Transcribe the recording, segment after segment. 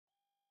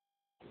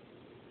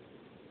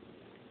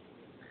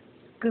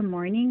Good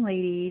morning,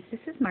 ladies. This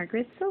is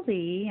Margaret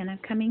Salee, and I'm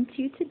coming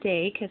to you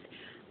today because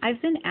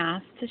I've been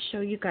asked to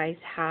show you guys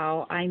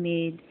how I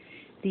made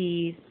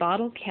these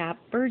bottle cap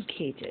bird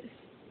cages.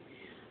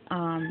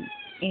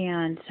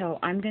 And so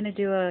I'm going to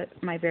do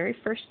my very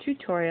first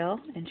tutorial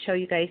and show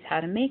you guys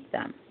how to make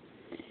them.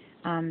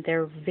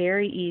 They're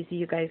very easy.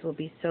 You guys will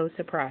be so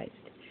surprised.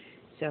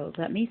 So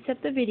let me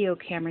set the video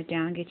camera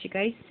down, get you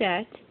guys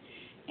set,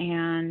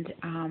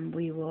 and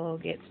we will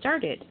get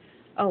started.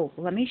 Oh,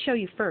 let me show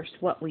you first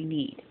what we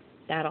need.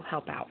 That'll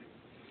help out.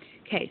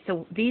 Okay,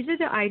 so these are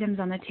the items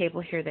on the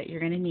table here that you're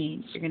going to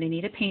need. You're going to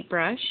need a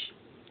paintbrush.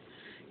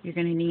 You're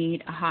going to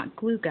need a hot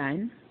glue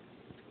gun,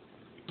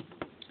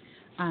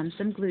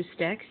 some glue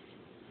sticks.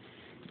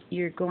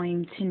 You're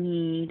going to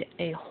need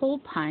a hole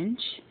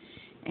punch.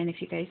 And if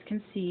you guys can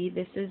see,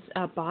 this is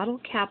a bottle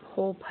cap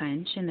hole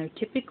punch, and they're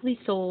typically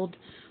sold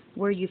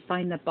where you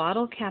find the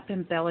bottle cap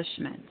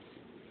embellishments.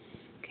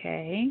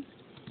 Okay,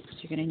 so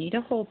you're going to need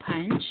a hole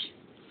punch.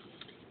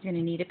 You're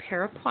going to need a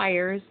pair of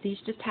pliers. These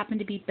just happen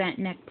to be bent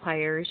neck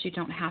pliers. You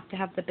don't have to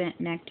have the bent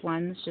necked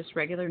ones. Just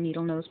regular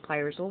needle nose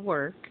pliers will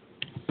work.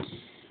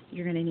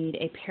 You're going to need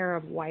a pair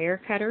of wire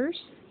cutters.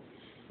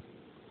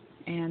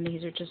 And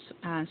these are just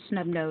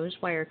snub nose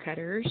wire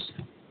cutters.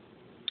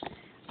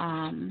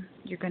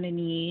 You're going to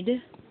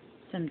need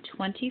some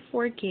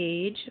 24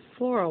 gauge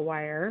floral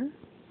wire.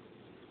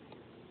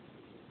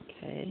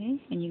 Okay,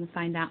 and you can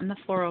find that in the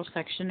floral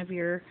section of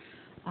your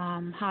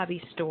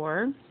hobby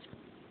store.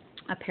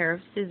 A pair of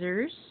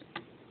scissors.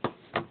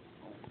 Try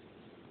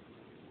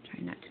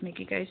not to make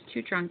you guys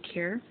too drunk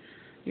here.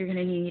 You're going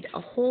to need a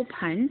hole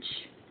punch.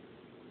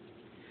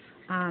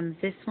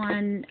 This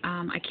one,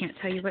 I can't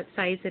tell you what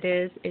size it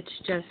is. It's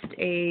just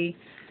a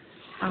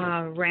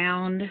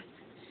round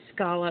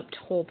scalloped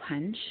hole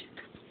punch.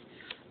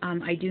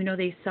 I do know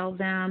they sell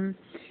them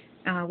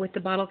with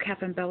the bottle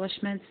cap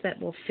embellishments that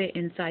will fit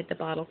inside the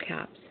bottle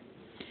caps.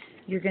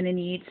 You're going to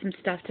need some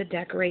stuff to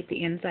decorate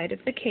the inside of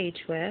the cage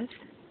with.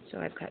 So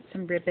I've got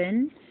some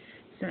ribbon,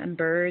 some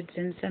birds,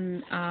 and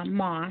some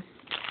moss.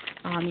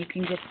 You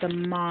can get the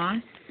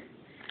moss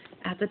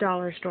at the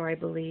dollar store, I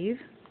believe.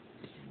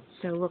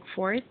 So look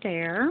for it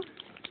there.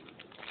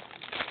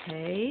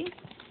 Okay.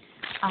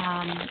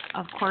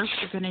 Of course,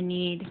 you're going to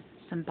need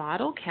some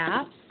bottle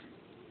caps.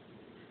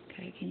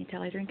 Okay, can you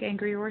tell I drink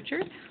Angry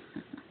Orchard?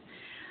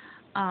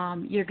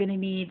 You're going to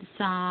need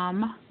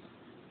some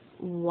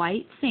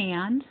white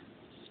sand.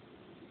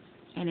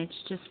 And it's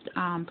just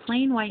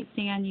plain white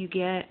sand you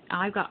get.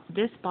 I got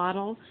this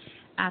bottle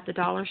at the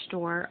dollar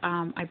store.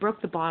 I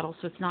broke the bottle,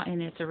 so it's not in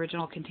its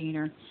original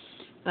container.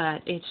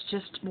 But it's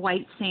just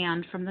white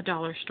sand from the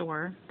dollar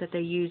store that they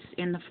use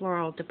in the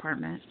floral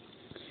department.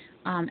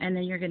 And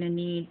then you're going to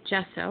need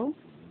gesso.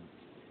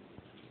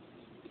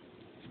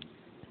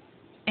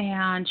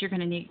 And you're going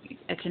to need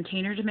a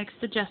container to mix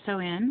the gesso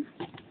in.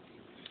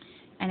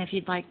 And if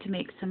you'd like to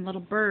make some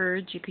little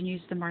birds, you can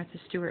use the Martha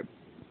Stewart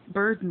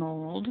bird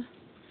mold.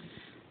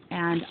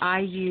 And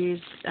I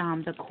use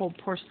the cold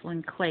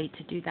porcelain clay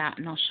to do that,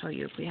 and I'll show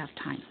you if we have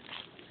time.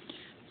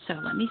 So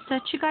let me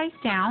set you guys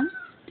down,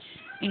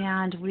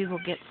 and we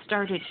will get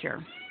started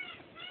here.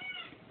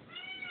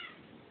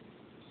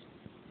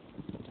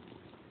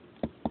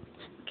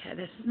 Okay,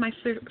 this is my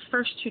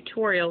first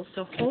tutorial,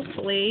 so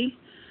hopefully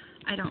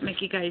I don't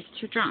make you guys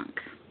too drunk.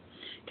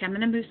 Okay, I'm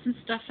going to move some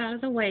stuff out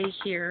of the way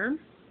here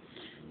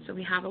so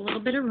we have a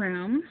little bit of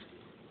room.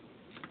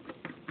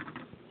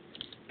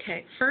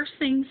 Okay, first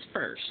things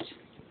first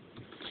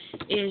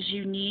is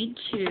you need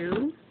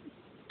to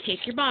take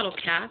your bottle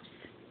caps,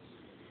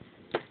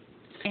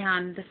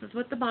 and this is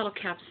what the bottle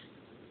caps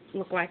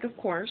look like, of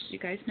course, you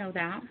guys know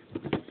that,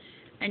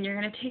 and you're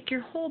going to take your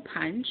hole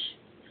punch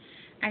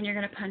and you're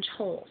going to punch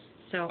holes.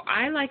 So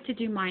I like to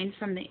do mine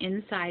from the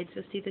inside,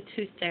 so see the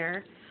tooth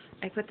there?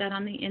 I put that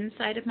on the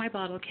inside of my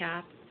bottle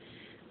cap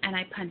and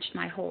I punch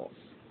my holes.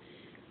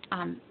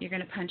 You're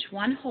going to punch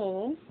one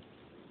hole.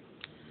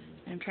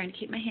 I'm trying to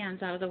keep my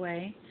hands out of the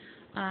way.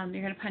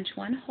 You're going to punch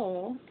one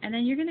hole, and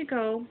then you're going to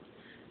go,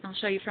 I'll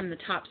show you from the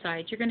top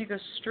side, you're going to go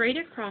straight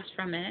across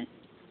from it,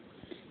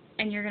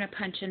 and you're going to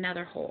punch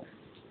another hole.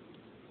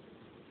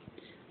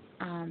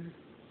 And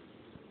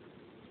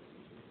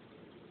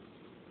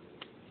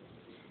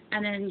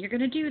then you're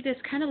going to do this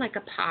kind of like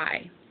a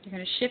pie. You're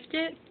going to shift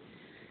it,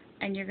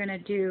 and you're going to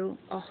do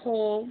a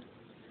hole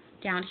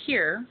down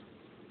here.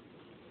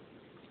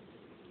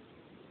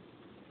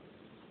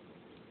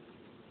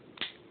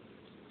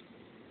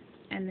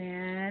 And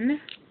then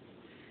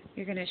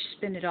you're going to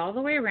spin it all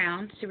the way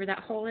around. See where that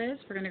hole is?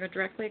 We're going to go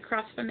directly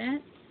across from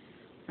it,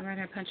 and we're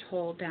going to punch a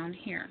hole down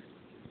here.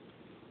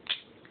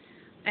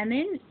 And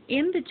then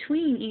in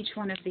between each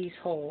one of these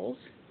holes,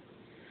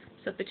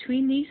 so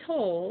between these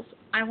holes,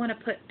 I want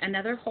to put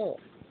another hole.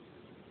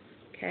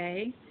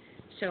 Okay?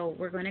 So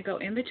we're going to go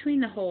in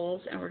between the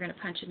holes, and we're going to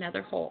punch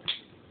another hole.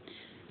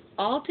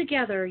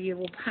 Altogether, you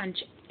will punch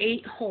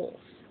 8 holes.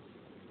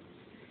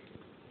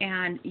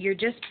 And you're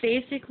just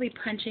basically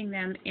punching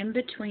them in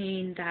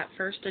between that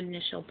first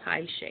initial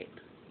pie shape.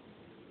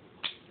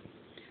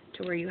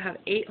 to where you have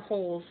 8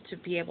 holes to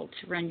be able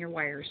to run your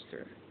wires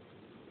through.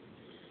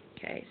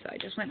 Okay, so I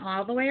just went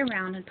all the way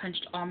around and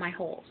punched all my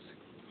holes.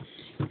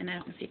 And I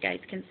don't know if you guys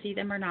can see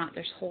them or not.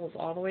 There's holes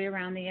all the way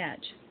around the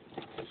edge.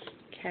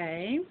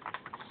 Okay,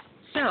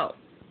 so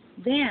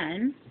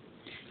then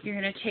you're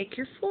going to take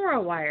your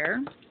fluoro wire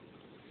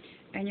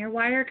and your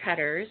wire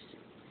cutters,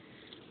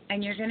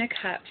 and you're going to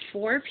cut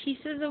 4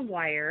 pieces of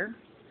wire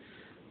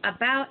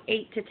about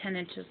 8 to 10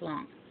 inches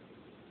long.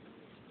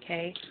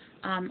 Okay,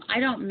 I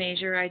don't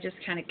measure, I just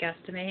kind of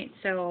guesstimate.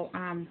 So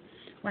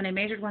when I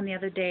measured one the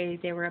other day,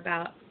 they were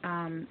about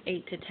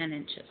 8 to 10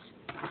 inches.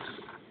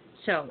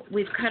 So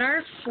we've cut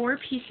our 4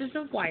 pieces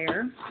of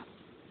wire.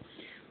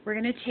 We're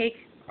going to take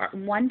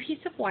one piece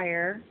of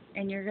wire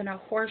and you're going to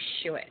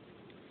horseshoe it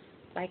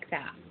like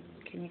that.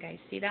 Can you guys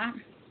see that?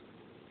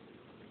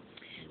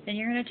 Then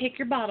you're going to take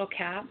your bottle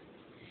cap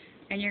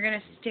and you're going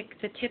to stick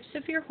the tips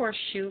of your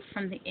horseshoe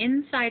from the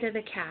inside of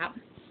the cap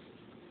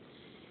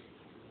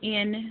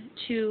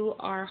into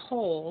our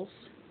holes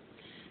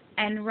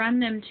and run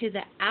them to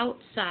the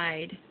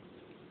outside.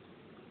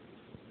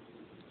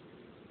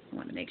 I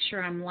want to make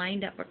sure I'm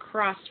lined up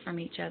across from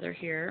each other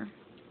here.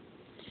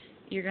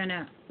 You're going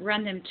to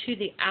run them to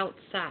the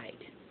outside.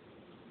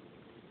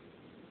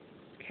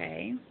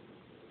 Okay?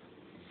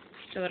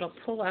 So it'll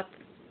pull up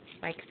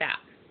like that.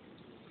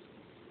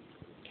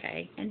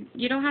 Okay? And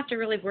you don't have to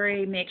really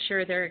worry, make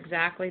sure they're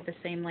exactly the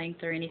same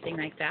length or anything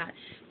like that,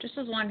 just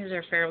as long as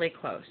they're fairly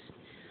close.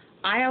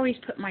 I always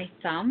put my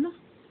thumb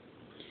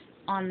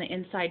on the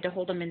inside to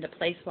hold them into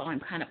place while I'm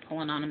kind of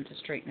pulling on them to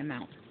straighten them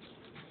out.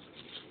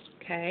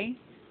 Okay?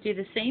 Do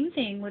the same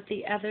thing with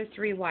the other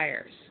 3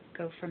 wires.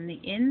 Go from the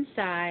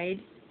inside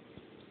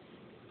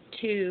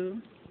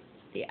to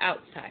the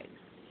outside,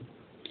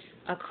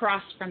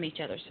 across from each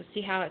other. So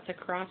see how it's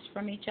across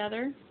from each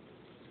other?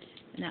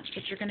 And that's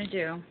what you're going to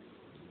do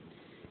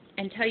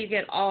until you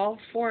get all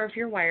 4 of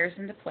your wires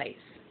into place.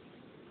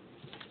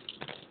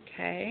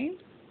 Okay?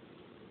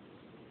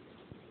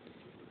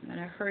 I'm going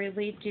to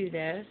hurriedly do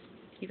this.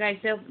 You guys,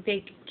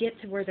 they get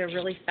to where they're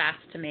really fast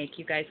to make.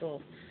 You guys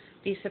will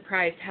be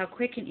surprised how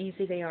quick and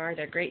easy they are.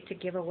 They're great to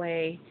give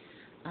away.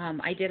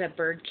 I did a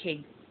bird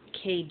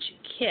cage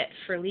kit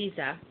for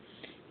Lisa,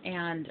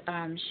 and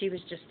she was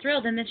just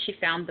thrilled. And then she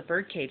found the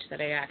bird cage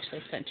that I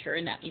actually sent her,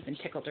 and that even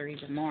tickled her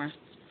even more.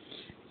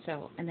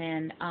 So, and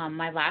then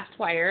my last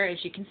wire, as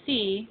you can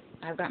see,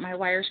 I've got my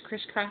wires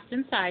crisscrossed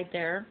inside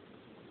there.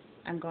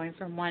 I'm going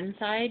from one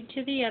side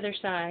to the other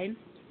side.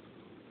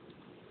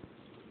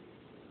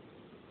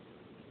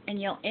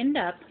 And you'll end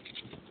up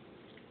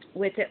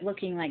with it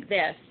looking like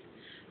this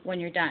when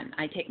you're done.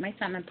 I take my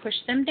thumb and push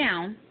them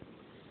down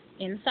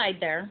inside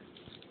there.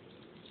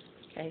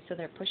 Okay, so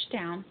they're pushed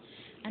down.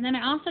 And then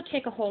I also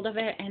take a hold of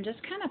it and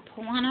just kind of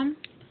pull on them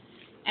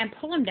and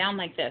pull them down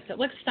like this. It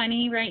looks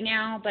funny right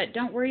now, but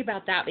don't worry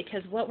about that,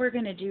 because what we're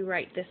going to do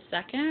right this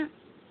second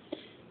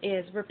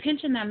is we're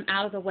pinching them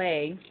out of the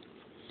way,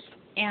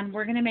 and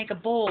we're going to make a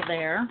bowl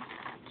there.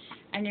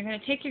 And you're going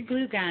to take your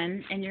glue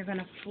gun and you're going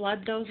to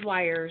flood those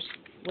wires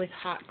with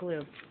hot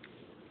glue.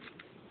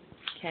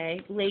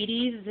 Okay,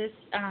 ladies, this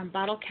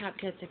bottle cap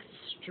gets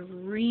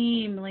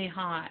extremely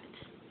hot,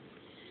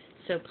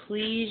 so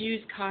please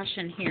use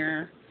caution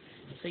here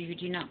so you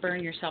do not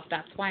burn yourself.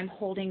 That's why I'm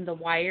holding the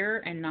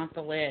wire and not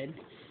the lid,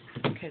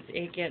 because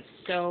it gets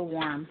so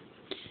warm.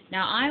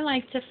 Now I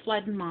like to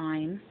flood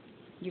mine,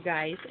 you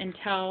guys,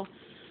 until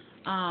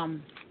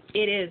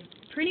it is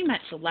pretty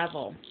much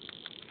level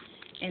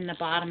in the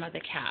bottom of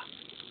the cap.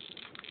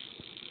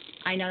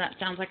 I know that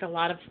sounds like a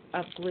lot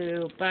of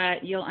glue,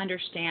 but you'll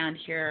understand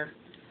here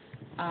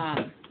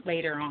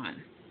later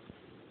on.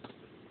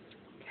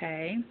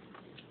 Okay,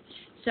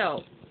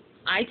 so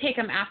I take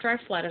them after I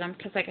flooded them,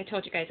 because like I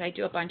told you guys, I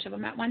do a bunch of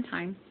them at one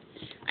time.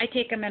 I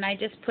take them and I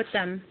just put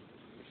them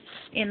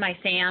in my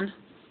sand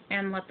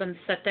and let them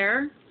sit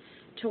there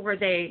to where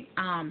they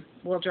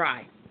will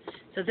dry.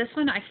 So this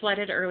one I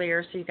flooded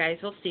earlier, so you guys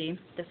will see.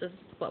 This is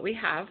what we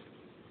have.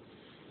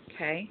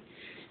 Okay,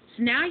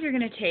 so now you're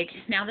going to take,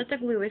 now that the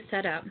glue is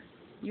set up,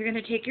 you're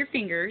going to take your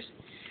fingers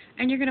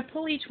and you're going to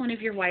pull each one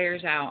of your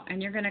wires out,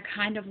 and you're going to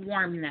kind of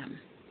warm them.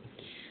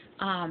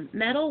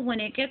 Metal, when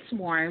it gets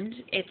warmed,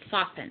 it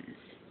softens.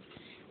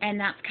 And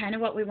that's kind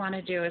of what we want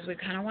to do, is we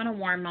kind of want to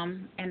warm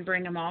them and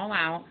bring them all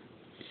out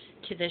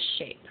to this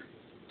shape.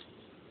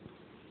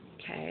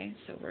 Okay,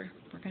 so we're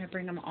going to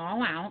bring them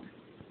all out.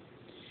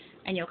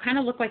 And you'll kind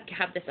of look like you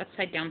have this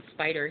upside down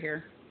spider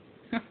here.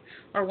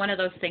 Or one of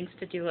those things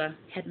to do a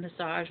head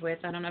massage with.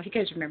 I don't know if you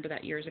guys remember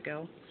that years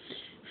ago.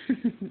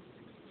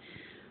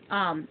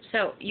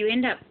 So you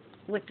end up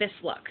with this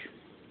look.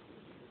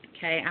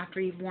 Okay, after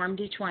you've warmed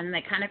each one,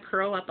 they kind of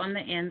curl up on the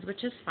ends,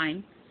 which is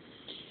fine.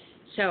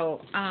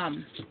 So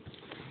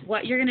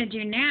what you're going to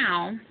do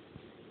now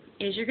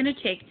is you're going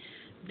to take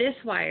this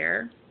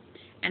wire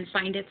and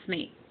find its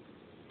mate.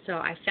 So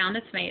I found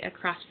its mate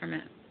across from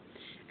it.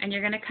 And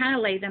you're going to kind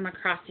of lay them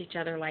across each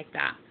other like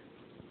that.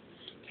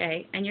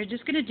 Okay, and you're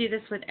just going to do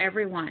this with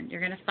every one.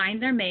 You're going to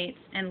find their mates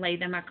and lay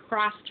them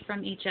across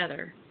from each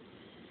other.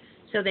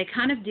 So they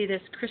kind of do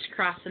this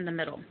crisscross in the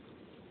middle.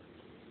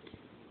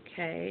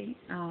 Okay,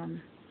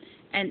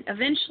 and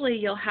eventually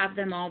you'll have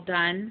them all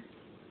done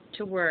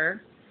to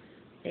where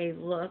they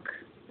look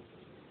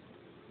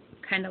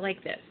kind of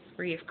like this,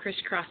 where you've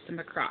crisscrossed them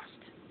across.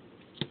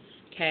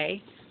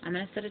 Okay, I'm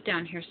going to set it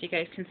down here so you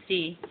guys can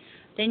see.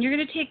 Then you're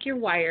going to take your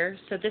wire,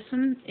 so this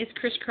one is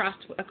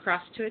crisscrossed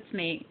across to its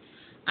mate.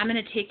 I'm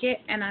going to take it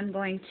and I'm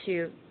going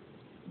to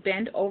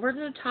bend over to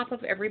the top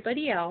of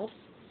everybody else,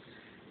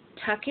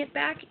 tuck it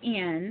back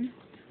in,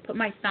 put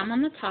my thumb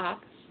on the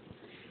top,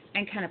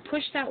 and kind of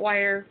push that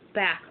wire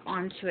back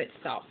onto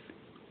itself,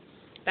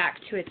 back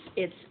to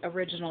its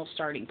original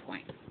starting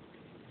point.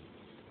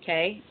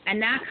 Okay,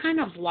 and that kind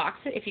of locks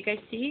it. If you guys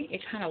see,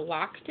 it kind of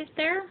locked it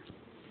there.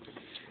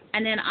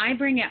 And then I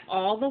bring it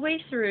all the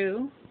way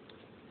through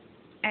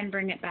and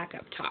bring it back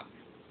up top.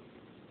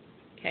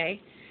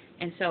 Okay,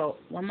 and so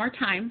one more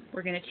time,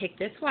 we're going to take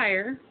this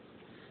wire,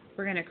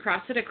 we're going to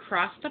cross it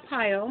across the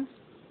pile,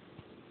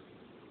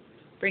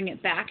 bring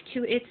it back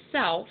to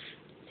itself,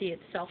 see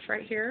itself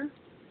right here,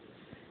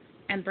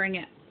 and bring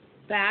it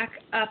back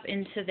up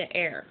into the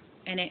air.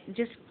 And it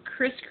just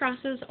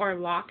crisscrosses or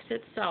locks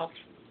itself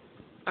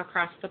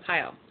across the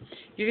pile.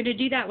 You're going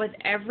to do that with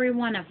every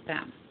one of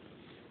them.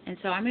 And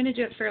so I'm going to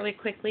do it fairly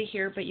quickly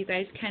here, but you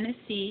guys kind of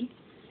see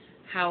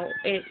how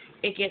it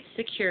gets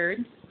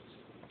secured.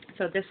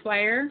 So this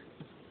wire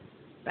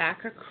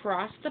back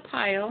across the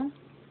pile,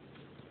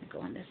 go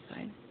on this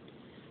side,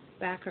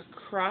 back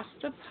across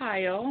the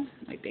pile,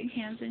 my big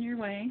hand's in your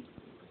way,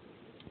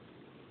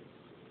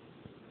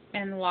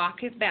 and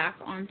lock it back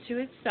onto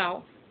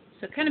itself.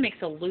 So it kind of makes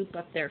a loop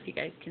up there if you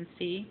guys can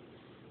see.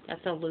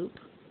 That's a loop.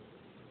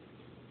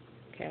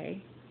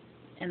 Okay,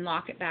 and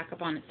lock it back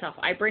up on itself.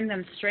 I bring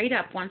them straight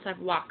up once I've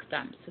locked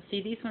them. So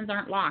see, these ones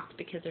aren't locked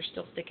because they're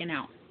still sticking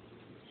out.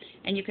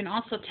 And you can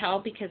also tell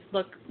because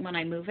look, when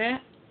I move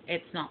it,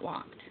 it's not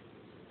locked.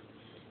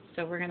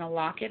 So we're going to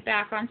lock it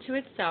back onto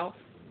itself,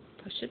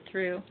 push it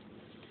through.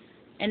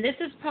 And this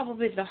is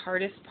probably the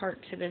hardest part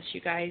to this,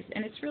 you guys.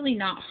 And it's really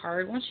not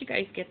hard. Once you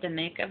guys get the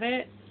nick of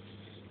it,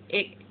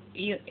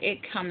 it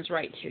comes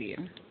right to you.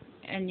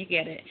 And you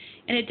get it.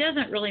 And it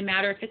doesn't really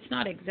matter if it's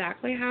not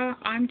exactly how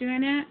I'm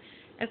doing it.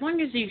 As long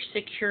as you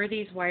secure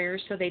these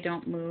wires so they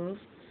don't move,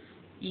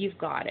 you've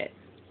got it.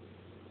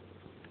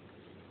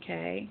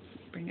 Okay,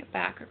 bring it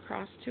back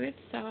across to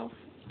itself,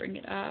 bring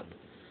it up,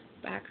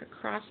 back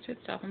across to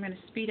itself. I'm going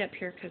to speed up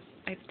here because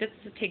this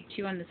is a take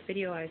 2 on this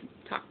video. I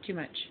talk too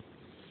much.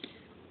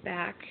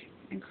 Back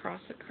and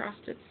cross across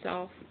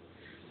itself.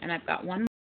 And I've got one